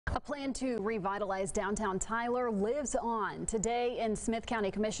A plan to revitalize downtown Tyler lives on. Today in Smith County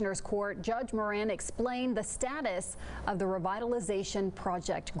Commissioner's Court, Judge Moran explained the status of the revitalization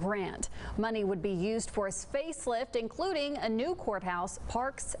project grant. Money would be used for a facelift, including a new courthouse,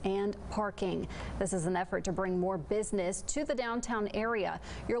 parks, and parking. This is an effort to bring more business to the downtown area.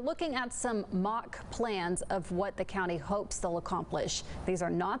 You're looking at some mock plans of what the county hopes they'll accomplish. These are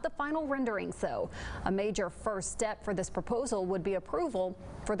not the final renderings, though. A major first step for this proposal would be approval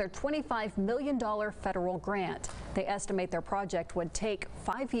for their $25 million federal grant. They estimate their project would take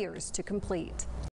 5 years to complete.